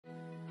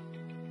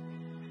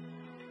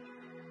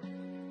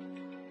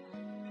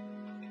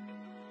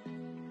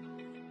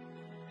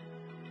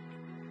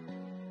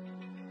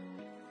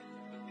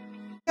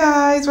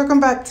Guys,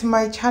 welcome back to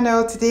my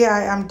channel. Today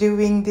I am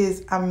doing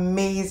this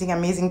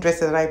amazing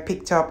dress that I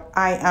picked up.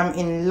 I am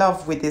in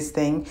love with this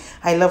thing.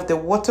 I love the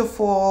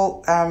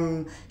waterfall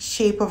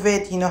shape of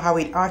it. You know how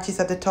it arches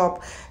at the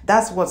top.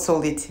 That's what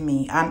sold it to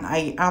me, and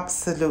I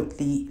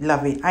absolutely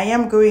love it. I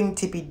am going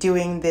to be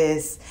doing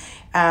this.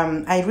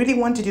 I really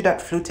want to do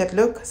that fluted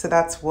look, so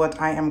that's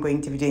what I am going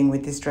to be doing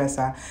with this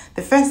dresser.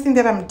 The first thing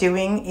that I'm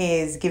doing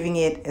is giving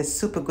it a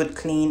super good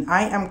clean.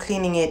 I am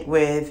cleaning it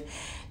with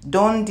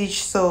Dawn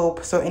dish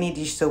soap, so any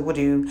dish soap will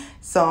do,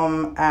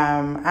 some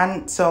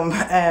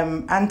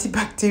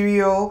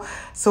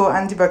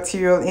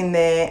antibacterial in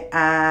there,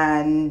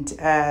 and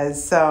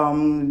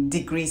some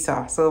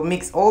degreaser. So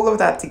mix all of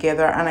that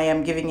together, and I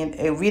am giving it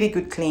a really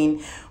good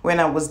clean. When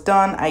I was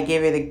done, I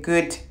gave it a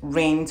good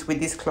rinse with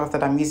this cloth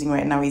that I'm using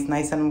right now. It's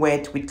nice and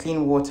wet with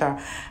clean water,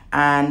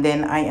 and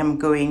then I am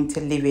going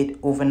to leave it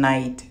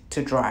overnight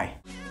to dry.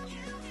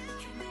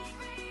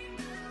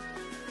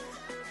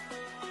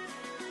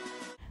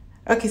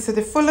 Okay, so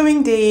the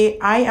following day,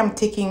 I am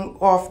taking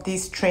off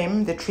this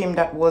trim, the trim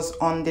that was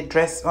on the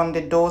dress, on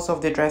the doors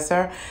of the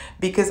dresser,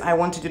 because I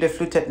want to do the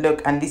fluted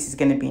look, and this is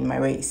going to be in my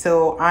way.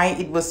 So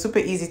it was super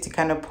easy to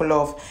kind of pull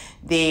off.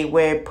 They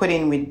were put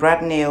in with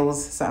brad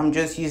nails, so I'm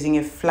just using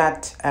a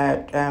flat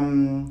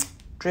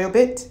drill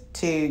bit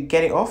to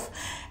get it off.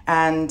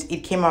 And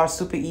it came out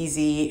super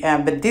easy,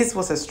 but this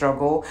was a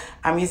struggle.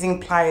 I'm using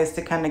pliers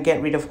to kind of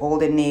get rid of all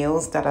the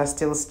nails that are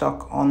still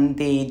stuck on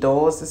the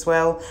doors as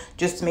well,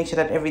 just to make sure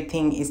that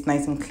everything is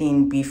nice and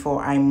clean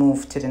before I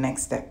move to the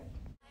next step.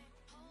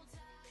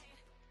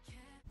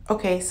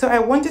 Okay, so I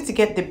wanted to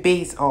get the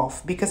base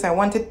off because I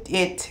wanted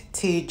it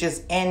to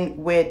just end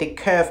where the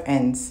curve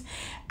ends.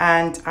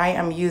 And I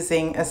am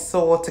using a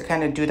saw to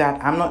kind of do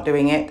that. I'm not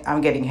doing it. I'm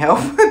getting help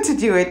to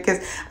do it because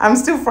I'm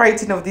still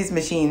frightened of these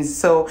machines.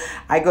 So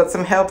I got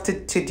some help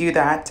to do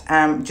that,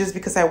 just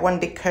because I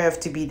want the curve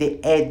to be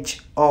the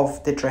edge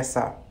of the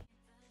dresser.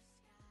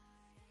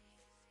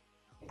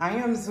 I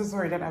am so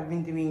sorry that I've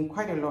been doing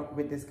quite a lot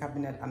with this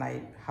cabinet and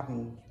I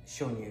haven't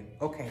shown you.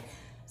 Okay,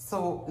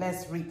 so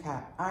let's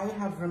recap. I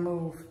have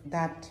removed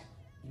that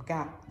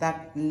gap,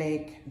 that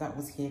leg that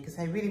was here, because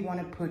I really want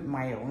to put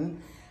my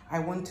own. I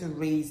want to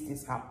raise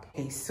this up.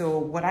 Okay, so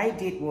what I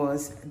did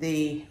was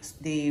the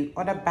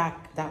other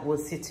back that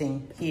was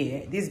sitting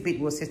here, this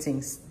bit was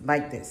sitting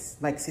like this,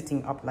 like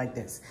sitting up like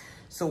this.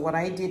 So what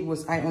I did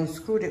was I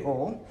unscrewed it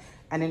all,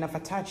 and then I've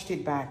attached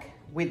it back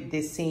with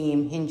the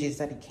same hinges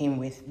that it came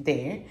with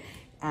there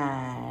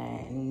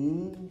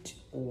and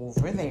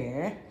over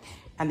there.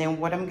 And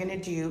then what I'm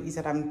gonna do is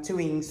that I'm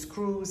doing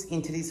screws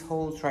into these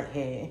holes right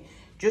here,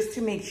 just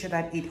to make sure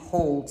that it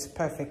holds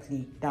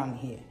perfectly down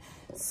here.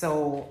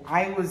 So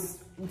I was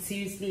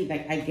seriously,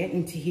 like, I get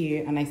into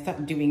here and I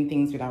start doing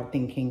things without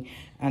thinking,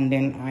 and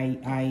then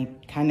I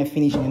kind of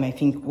finish and I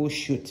think, oh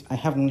shoot, I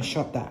haven't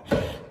shot that.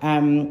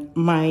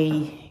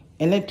 My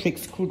electric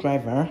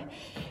screwdriver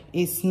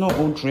is not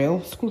a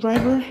drill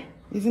screwdriver,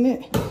 isn't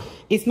it?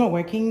 It's not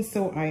working,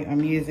 so I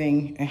am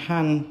using a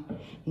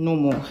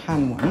normal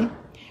hand one.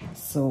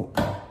 So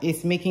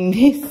it's making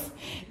this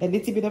a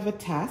little bit of a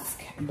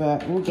task,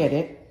 but we'll get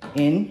it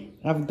in.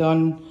 I've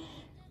done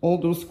all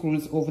those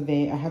screws over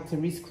there. I had to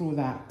rescrew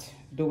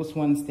those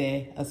ones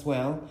there as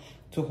well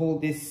to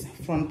hold this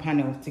front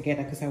panel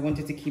together because I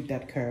wanted to keep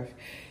that curve.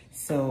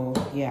 So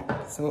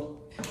yeah, so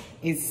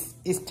it's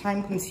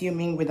time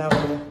consuming without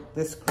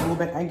the screw,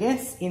 but I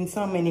guess in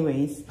so many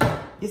ways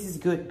this is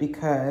good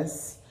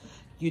because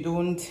you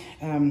don't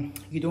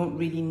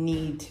really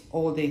need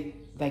all the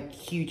like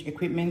huge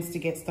equipments to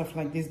get stuff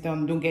like this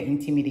done. Don't get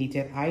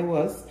intimidated. I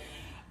was,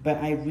 but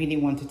I really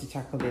wanted to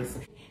tackle this.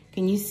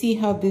 Can you see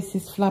how this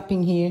is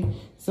flapping here?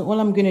 So all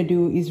I'm gonna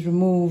do is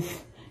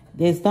remove,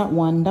 there's that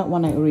one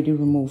I already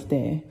removed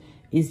there.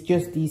 It's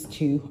just these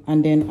two,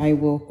 and then I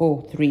will,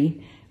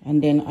 three,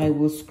 and then I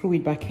will screw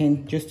it back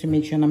in just to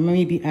make sure, and I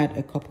maybe add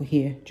a couple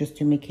here just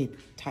to make it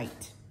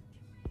tight.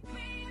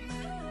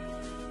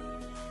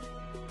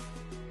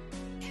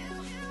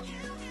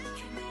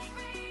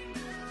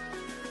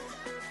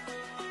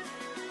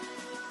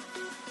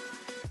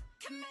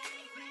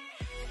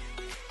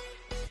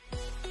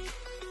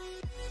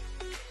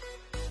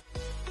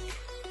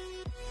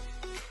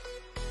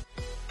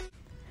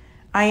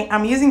 I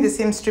am using the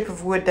same strip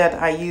of wood that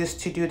I used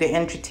to do the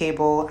entry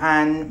table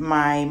and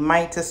my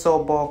miter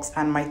saw box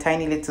and my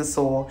tiny little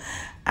saw.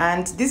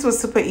 And this was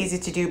super easy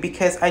to do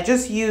because I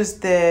just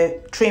used the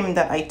trim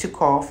that I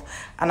took off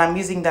and I'm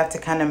using that to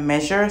kind of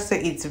measure. So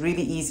it's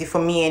really easy for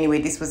me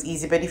anyway. This was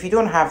easy, but if you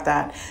don't have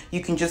that,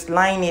 you can just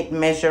line it,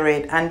 measure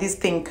it, and this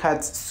thing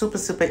cuts super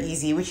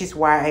easy, which is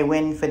why I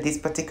went for this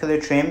particular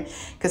trim,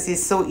 because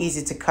it's so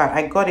easy to cut.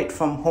 I got it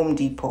from Home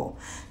Depot.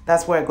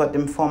 That's where I got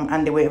them from,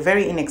 and they were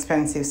very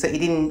inexpensive, so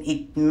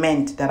it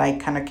meant that I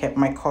kind of kept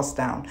my cost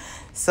down.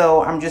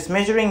 So I'm just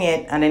measuring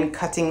it and then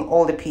cutting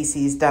all the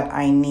pieces that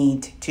I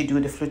need to do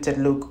the fluted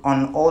look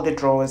on all the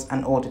drawers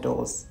and all the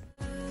doors.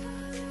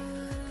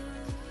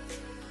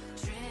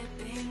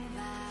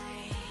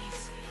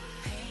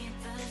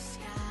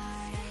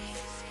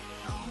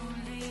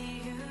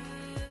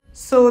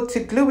 So to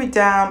glue it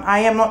down,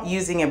 I am not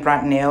using a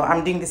brad nail.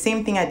 I'm doing the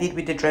same thing I did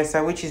with the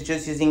dresser, which is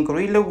just using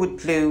Gorilla Wood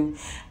glue.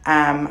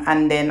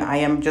 And then I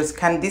am just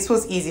this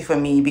was easy for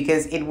me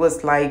because it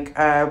was like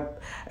a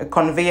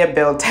conveyor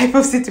belt type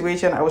of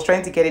situation. I was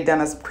trying to get it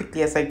done as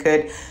quickly as I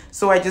could.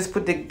 So I just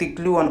put the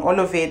glue on all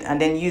of it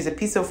and then use a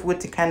piece of wood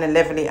to kind of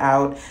level it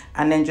out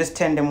and then just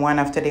turn them one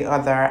after the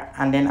other.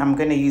 And then I'm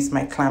going to use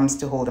my clamps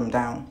to hold them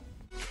down.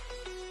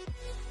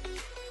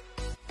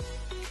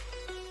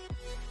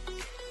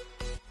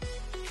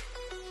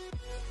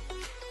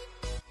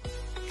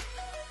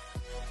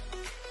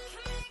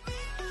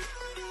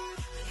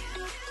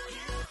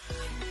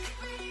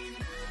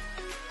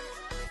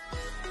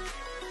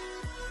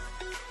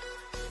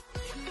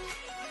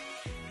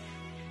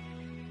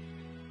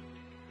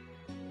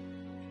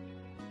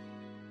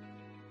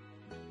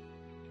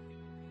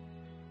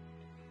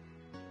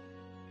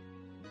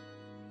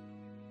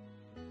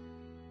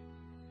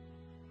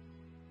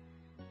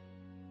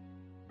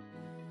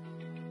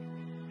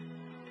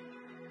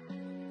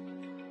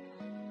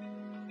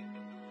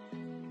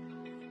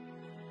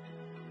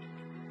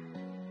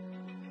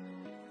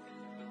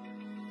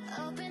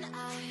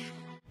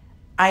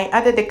 I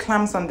added the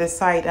clamps on the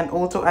side and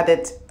also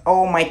added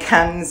all my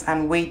cans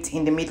and weight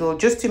in the middle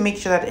just to make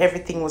sure that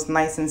everything was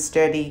nice and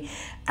sturdy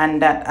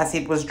and that as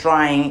it was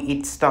drying,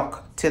 it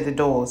stuck to the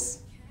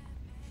doors.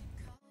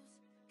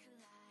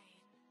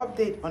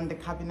 Update on the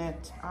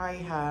cabinet, I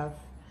have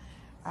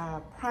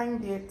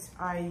primed it.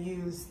 I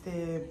used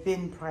the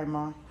bin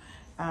primer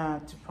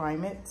to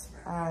prime it,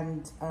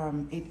 and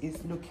it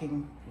is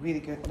looking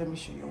really good. Let me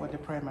show you what the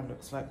primer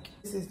looks like.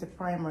 This is the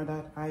primer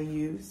that I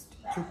used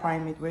to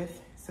prime it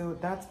with, so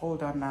that's all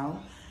done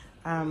now.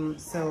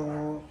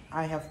 So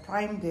I have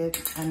primed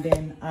it, and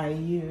then I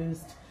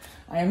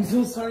am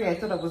so sorry, I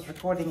thought I was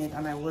recording it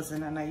and I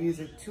wasn't, and I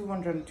used a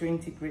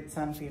 220 grit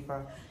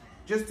sandpaper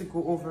just to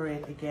go over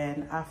it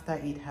again after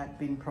it had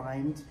been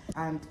primed,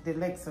 and the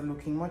legs are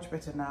looking much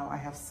better now. I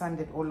have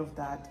sanded all of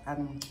that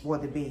and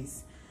the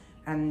base,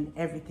 and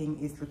everything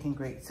is looking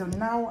great. So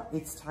now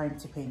it's time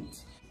to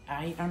paint.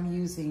 I am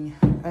using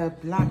a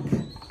black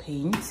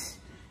paint.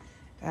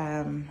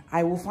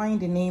 I will find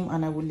the name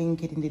and I will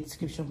link it in the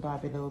description bar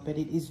below, but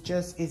it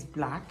is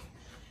black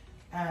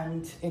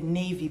and a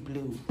navy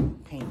blue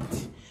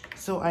paint.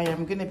 So I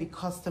am going to be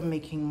custom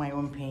making my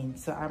own paint.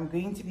 So I'm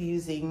going to be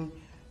using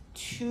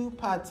 2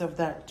 parts of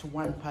that to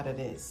 1 part of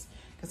this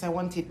because I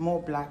want it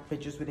more black but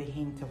just with a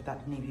hint of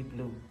that navy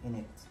blue in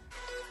it.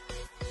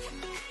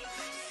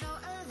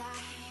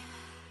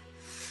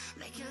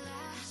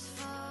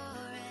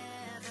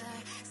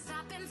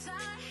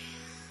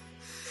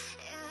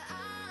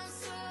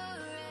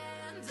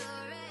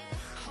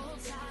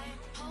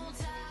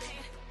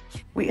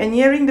 We are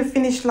nearing the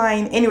finish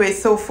line. Anyway,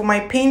 so for my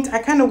paint, I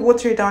kind of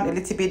watered it down a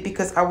little bit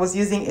because I was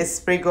using a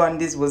spray gun.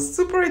 This was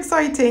super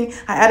exciting.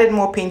 I added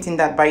more paint in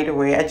that, by the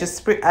way. I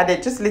just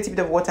added just a little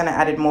bit of water and I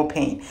added more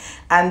paint.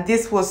 And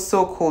this was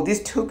so cool.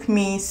 This took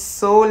me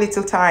so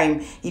little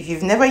time. If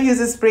you've never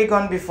used a spray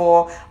gun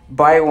before,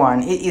 buy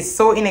one. It is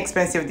so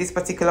inexpensive, this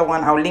particular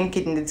one. I'll link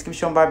it in the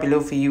description bar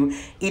below for you.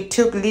 It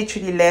took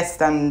literally less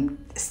than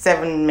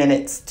 7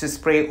 minutes to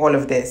spray all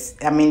of this.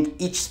 I mean,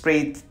 each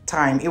spray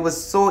time. It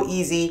was so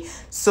easy,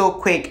 so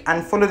quick.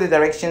 And follow the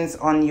directions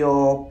on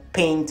your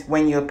paint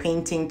when you're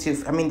painting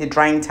the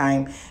drying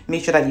time.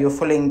 Make sure that you're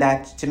following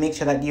that to make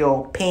sure that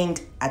your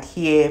paint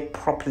adhere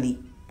properly.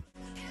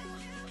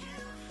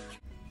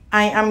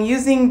 I am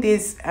using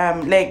these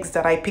legs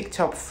that I picked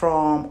up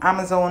from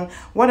Amazon.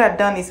 What I've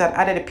done is I've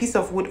added a piece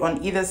of wood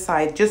on either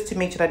side just to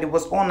make sure that it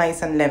was all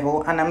nice and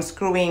level, and I'm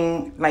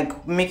screwing,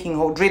 like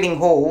drilling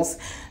holes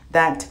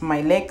that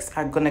my legs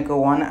are gonna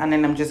go on, and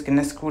then I'm just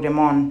gonna screw them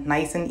on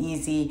nice and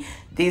easy.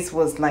 This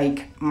was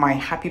like my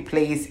happy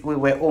place. We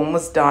were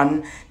almost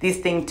done. This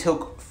thing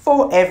took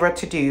forever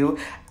to do,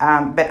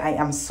 but I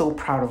am so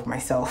proud of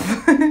myself.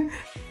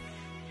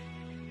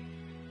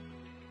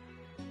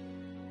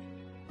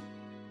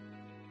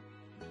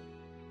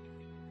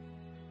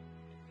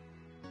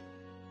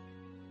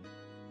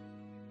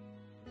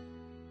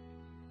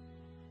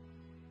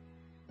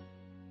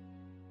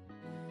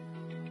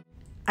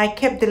 I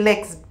kept the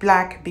legs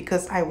black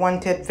because I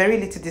wanted very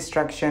little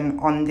distraction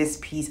on this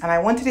piece, and I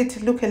wanted it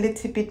to look a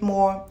little bit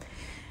more,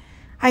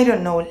 I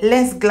don't know,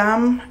 less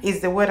glam is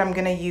the word I'm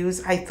gonna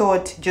use. I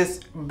thought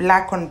just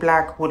black on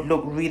black would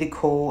look really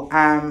cool,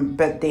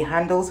 but the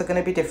handles are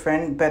gonna be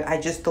different, but I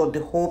just thought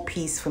the whole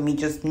piece for me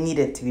just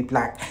needed to be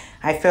black.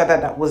 I felt that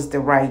that was the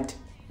right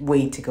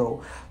way to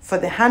go. For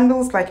the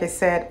handles, like I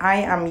said, I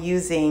am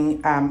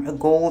using a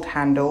gold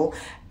handle.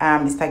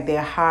 It's like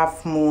they're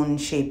half moon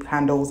shaped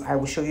handles. I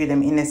will show you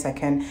them in a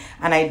second.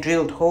 And I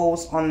drilled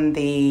holes on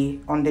the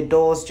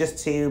doors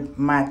just to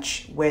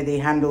match where the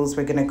handles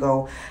were gonna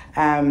go.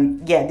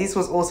 Yeah, this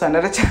was also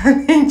another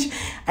challenge.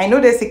 I know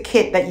there's a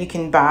kit that you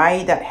can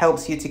buy that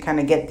helps you to kind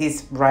of get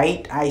this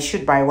right. I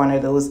should buy one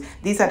of those.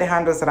 These are the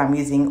handles that I'm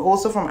using,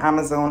 also from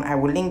Amazon. I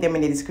will link them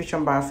in the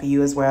description bar for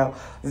you as well.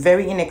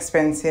 Very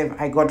inexpensive.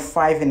 I got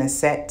 5 in a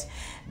set.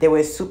 They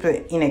were super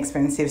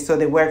inexpensive, so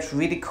they worked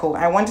really cool.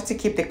 I wanted to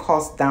keep the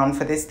cost down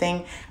for this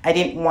thing. I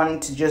didn't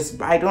want to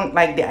just, I don't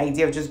like the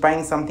idea of just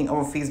buying something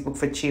over Facebook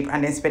for cheap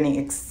and then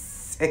spending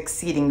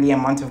exceedingly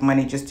amount of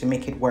money just to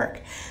make it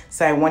work.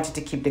 So I wanted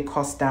to keep the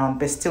cost down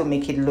but still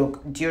make it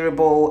look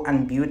durable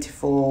and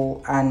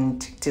beautiful and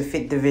to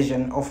fit the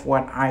vision of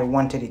what I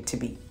wanted it to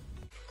be.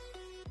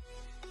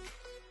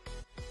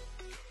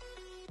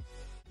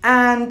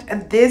 And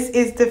this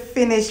is the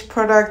finished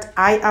product.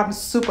 I am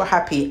super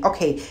happy.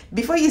 Okay,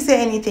 before you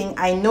say anything,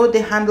 I know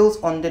the handles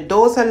on the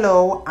doors are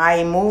low.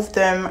 I moved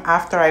them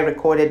after I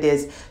recorded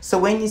this, so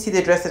when you see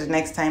the dresser the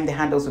next time, the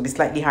handles will be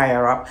slightly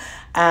higher up.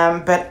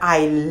 But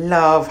I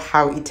love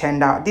how it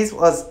turned out. This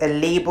was a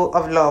labor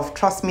of love.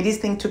 Trust me, this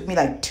thing took me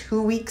like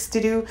 2 weeks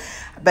to do,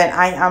 but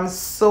I am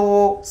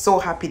so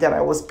happy that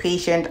I was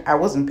patient. I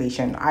wasn't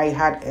patient, I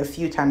had a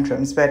few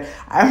tantrums, but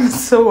I'm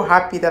so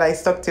happy that I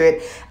stuck to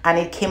it and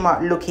it came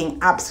out looking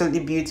absolutely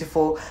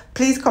beautiful.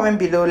 Please comment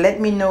below, let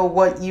me know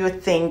what you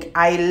think.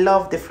 I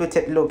love the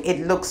fluted look.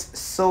 It looks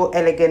so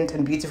elegant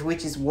and beautiful,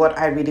 which is what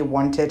I really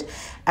wanted.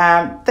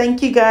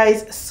 Thank you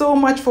guys so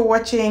much for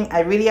watching. I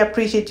really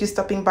appreciate you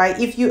stopping by.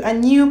 If you are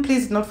new,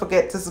 please don't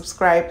forget to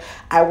subscribe.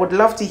 I would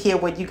love to hear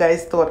what you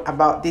guys thought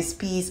about this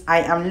piece.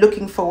 I am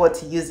looking forward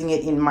to using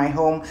it in my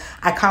home.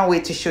 I can't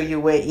wait to show you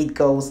where it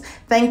goes.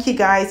 Thank you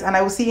guys, and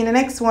I will see you in the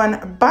next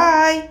one.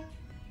 Bye.